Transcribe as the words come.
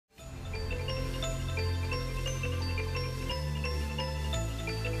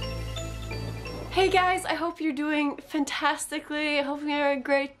Hey guys, I hope you're doing fantastically. I hope you're having a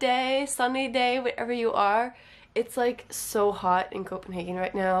great day, sunny day, wherever you are. It's like so hot in Copenhagen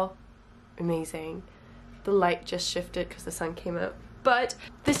right now. Amazing. The light just shifted because the sun came out. But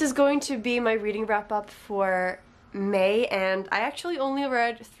this is going to be my reading wrap up for May, and I actually only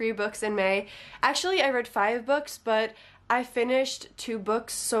read 3 books in May. Actually, I read 5 books, but I finished 2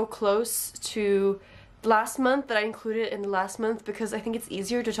 books so close to last month that I included in the last month because I think it's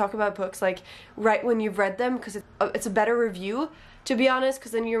easier to talk about books like right when you've read them because it's a better review, to be honest,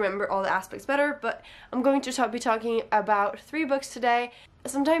 because then you remember all the aspects better. But I'm going to be talking about 3 books today.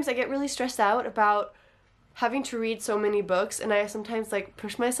 Sometimes I get really stressed out about having to read so many books, and I sometimes like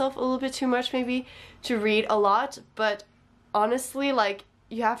push myself a little bit too much maybe to read a lot, but honestly, like,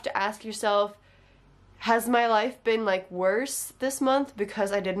 you have to ask yourself, has my life been like worse this month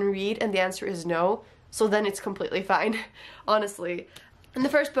because I didn't read? And the answer is no. So then it's completely fine, honestly. And the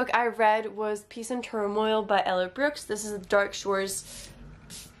first book I read was Peace and Turmoil by Elliot Brooks. This is Dark Shores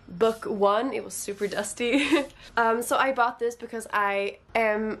book 1. It was super dusty. So I bought this because I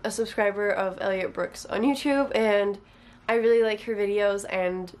am a subscriber of Elliot Brooks on YouTube, and I really like her videos,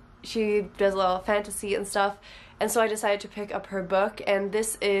 and she does a lot of fantasy and stuff. And so I decided to pick up her book, and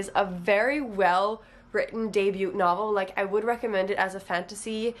this is a very well written debut novel. Like, I would recommend it as a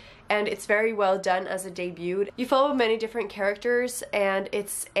fantasy, and it's very well done as a debut. You follow many different characters, and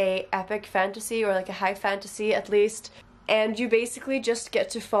it's a epic fantasy, or like a high fantasy at least, and you basically just get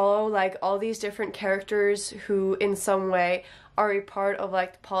to follow like all these different characters who in some way are a part of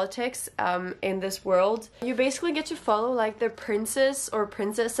like the politics in this world. You basically get to follow like the princes or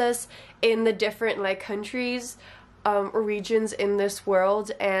princesses in the different like countries or regions in this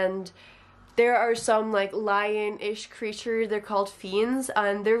world, and there are some like lion-ish creatures, they're called fiends,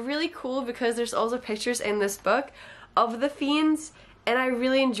 and they're really cool because there's also pictures in this book of the fiends, and I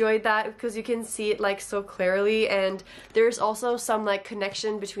really enjoyed that because you can see it like so clearly, and there's also some like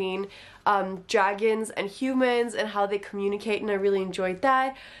connection between dragons and humans and how they communicate, and I really enjoyed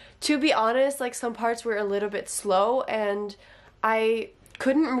that. To be honest, like, some parts were a little bit slow and I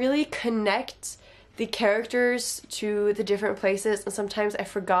couldn't really connect the characters to the different places, and sometimes I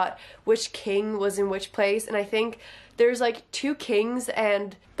forgot which king was in which place, and I think there's like 2 kings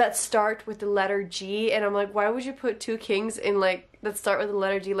and that start with the letter G, and I'm like, why would you put 2 kings in like that start with the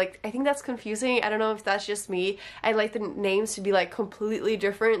letter G? Like, I think that's confusing. I don't know if that's just me. I like the names to be like completely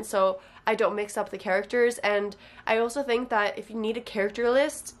different so I don't mix up the characters, and I also think that if you need a character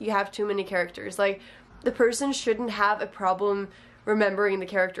list, you have too many characters. Like, the person shouldn't have a problem remembering the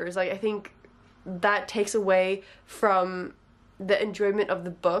characters. Like, I think that takes away from the enjoyment of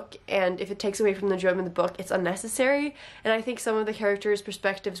the book, and if it takes away from the enjoyment of the book, it's unnecessary. And I think some of the characters'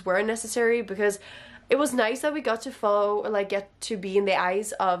 perspectives were unnecessary because it was nice that we got to follow or like get to be in the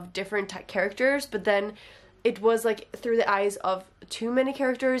eyes of different characters, but then it was like through the eyes of too many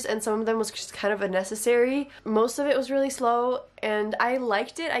characters, and some of them was just kind of unnecessary. Most of it was really slow, and I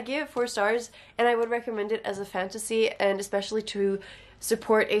liked it. I gave it 4 stars, and I would recommend it as a fantasy, and especially to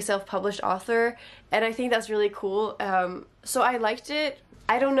support a self-published author, and I think that's really cool. So I liked it.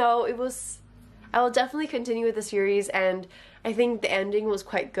 I don't know, I will definitely continue with the series, and I think the ending was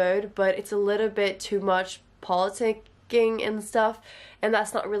quite good, but it's a little bit too much politicking and stuff, and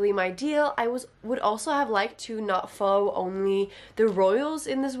that's not really my deal. I would also have liked to not follow only the royals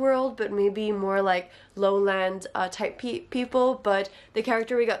in this world, but maybe more like lowland type people. But the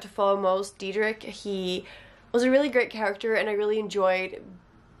character we got to follow most, Diedrich, he was a really great character, and I really enjoyed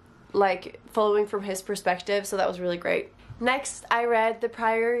like following from his perspective, so that was really great. Next, I read The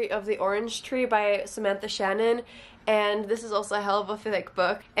Priory of the Orange Tree by Samantha Shannon, and this is also a hell of a thick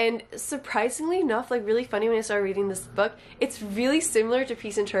book, and surprisingly enough, like really funny when I started reading this book, it's really similar to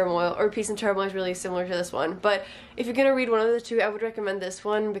Peace and Turmoil, or Peace and Turmoil is really similar to this one, but if you're gonna read one of the two, I would recommend this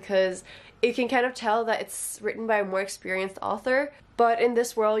one because you can kind of tell that it's written by a more experienced author. But in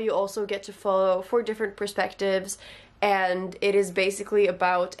this world, you also get to follow 4 different perspectives, and it is basically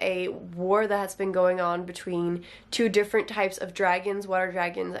about a war that has been going on between 2 different types of dragons, water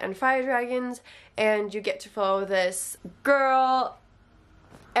dragons and fire dragons, and you get to follow this girl,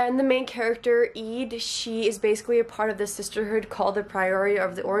 and the main character, Ede, she is basically a part of this sisterhood called the Priory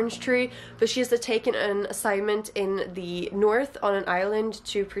of the Orange Tree, but she has taken an assignment in the north on an island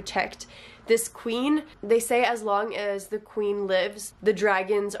to protect this queen. They say as long as the queen lives, the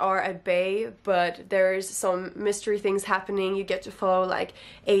dragons are at bay, but there's some mystery things happening. You get to follow like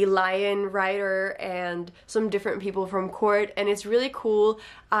a lion rider and some different people from court, and it's really cool.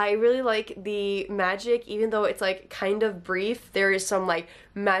 I really like the magic, even though it's like kind of brief. There is some like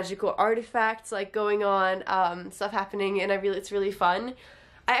magical artifacts like going on, stuff happening, and it's really fun.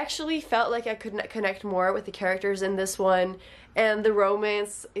 I actually felt like I could connect more with the characters in this one, and the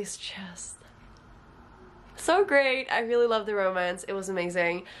romance is just so great. I really love the romance. It was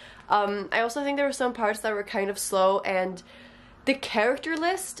amazing. I also think there were some parts that were kind of slow, and the character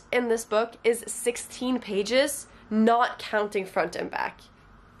list in this book is 16 pages, not counting front and back.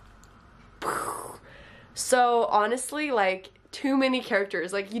 So honestly, like, too many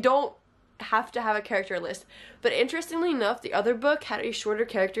characters. Like, you don't have to have a character list. But interestingly enough, the other book had a shorter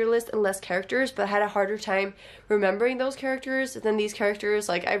character list and less characters, but I had a harder time remembering those characters than these characters.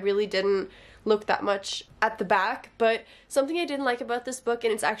 Like, I really didn't look that much at the back. But something I didn't like about this book,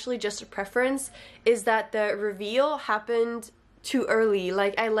 and it's actually just a preference, is that the reveal happened too early.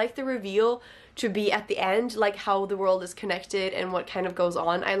 Like, I like the reveal to be at the end, like how the world is connected and what kind of goes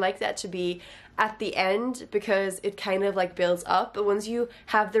on. I like that to be at the end because it kind of like builds up. But once you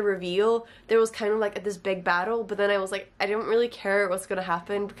have the reveal, there was kind of like this big battle, but then I was like, I don't really care what's gonna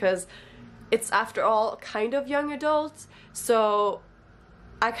happen because it's, after all, kind of young adults, so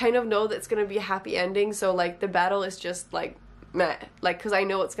I kind of know that it's gonna be a happy ending. So like the battle is just like meh, like, because I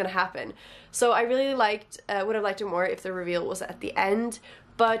know what's gonna happen. So I really liked, would have liked it more if the reveal was at the end.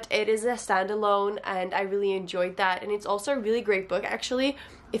 But it is a standalone, and I really enjoyed that. And it's also a really great book, actually,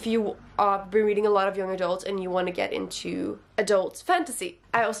 if you have been reading a lot of young adults and you want to get into adult fantasy.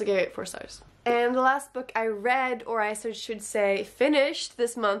 I also gave it 4 stars. And the last book I read, or I should say finished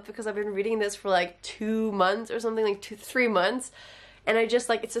this month, because I've been reading this for like 2 months or something, like 3 months. And I just,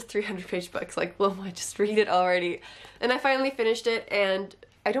 like, it's a 300-page book. It's like, Wilma, just read it already. And I finally finished it, and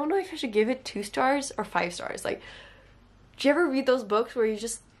I don't know if I should give it 2 stars or 5 stars. Like, do you ever read those books where you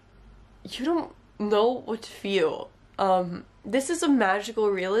don't know what to feel? This is a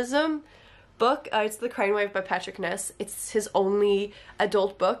magical realism book. It's The Crying Wife by Patrick Ness. It's his only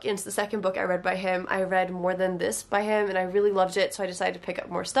adult book, and it's the second book I read by him. I read more than this by him, and I really loved it, so I decided to pick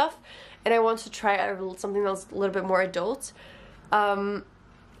up more stuff. And I wanted to try out something that was a little bit more adult. I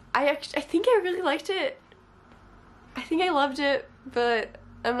think I really liked it. I think I loved it, but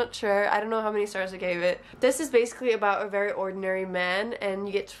I'm not sure. I don't know how many stars I gave it. This is basically about a very ordinary man, and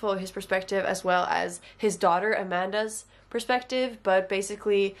you get to follow his perspective as well as his daughter Amanda's perspective. But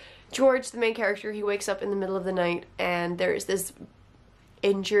basically, George, the main character, he wakes up in the middle of the night and there's this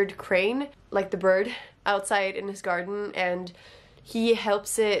injured crane, like the bird, outside in his garden, and he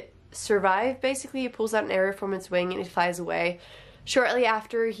helps it survive. Basically, he pulls out an arrow from its wing and it flies away. Shortly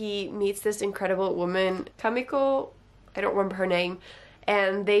after, he meets this incredible woman, Kamiko, I don't remember her name,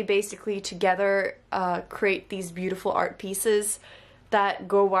 and they basically together create these beautiful art pieces that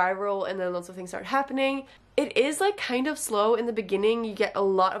go viral, and then lots of things start happening. It is like kind of slow in the beginning. You get a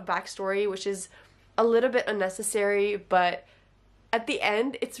lot of backstory, which is a little bit unnecessary, but at the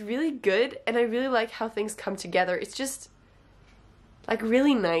end it's really good, and I really like how things come together. It's just like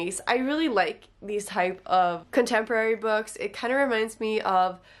really nice. I really like these type of contemporary books. It kind of reminds me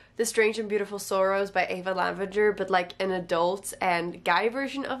of The Strange and Beautiful Sorrows by Ava Lavender, but like an adult and guy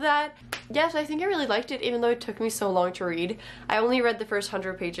version of that. Yes, I think I really liked it, even though it took me so long to read. I only read the first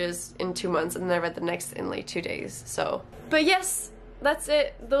 100 pages in 2 months, and then I read the next in like 2 days, so. But yes, that's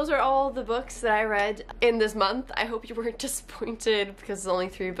it. Those are all the books that I read in this month. I hope you weren't disappointed because it's only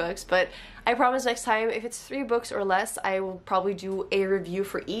 3 books, but I promise next time, if it's 3 books or less, I will probably do a review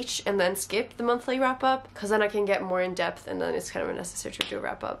for each and then skip the monthly wrap-up, because then I can get more in depth, and then it's kind of unnecessary to do a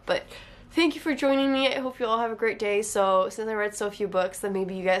wrap-up. But thank you for joining me. I hope you all have a great day. So since I read so few books, then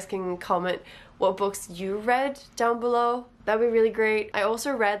maybe you guys can comment what books you read down below. That'd be really great. I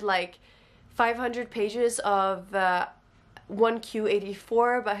also read like 500 pages of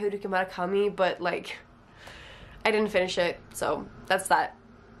 1Q84 by Haruki Murakami, but like I didn't finish it, so that's that.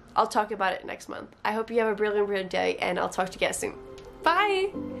 I'll talk about it next month. I hope you have a brilliant day, and I'll talk to you guys soon.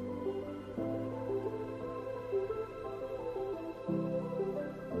 Bye!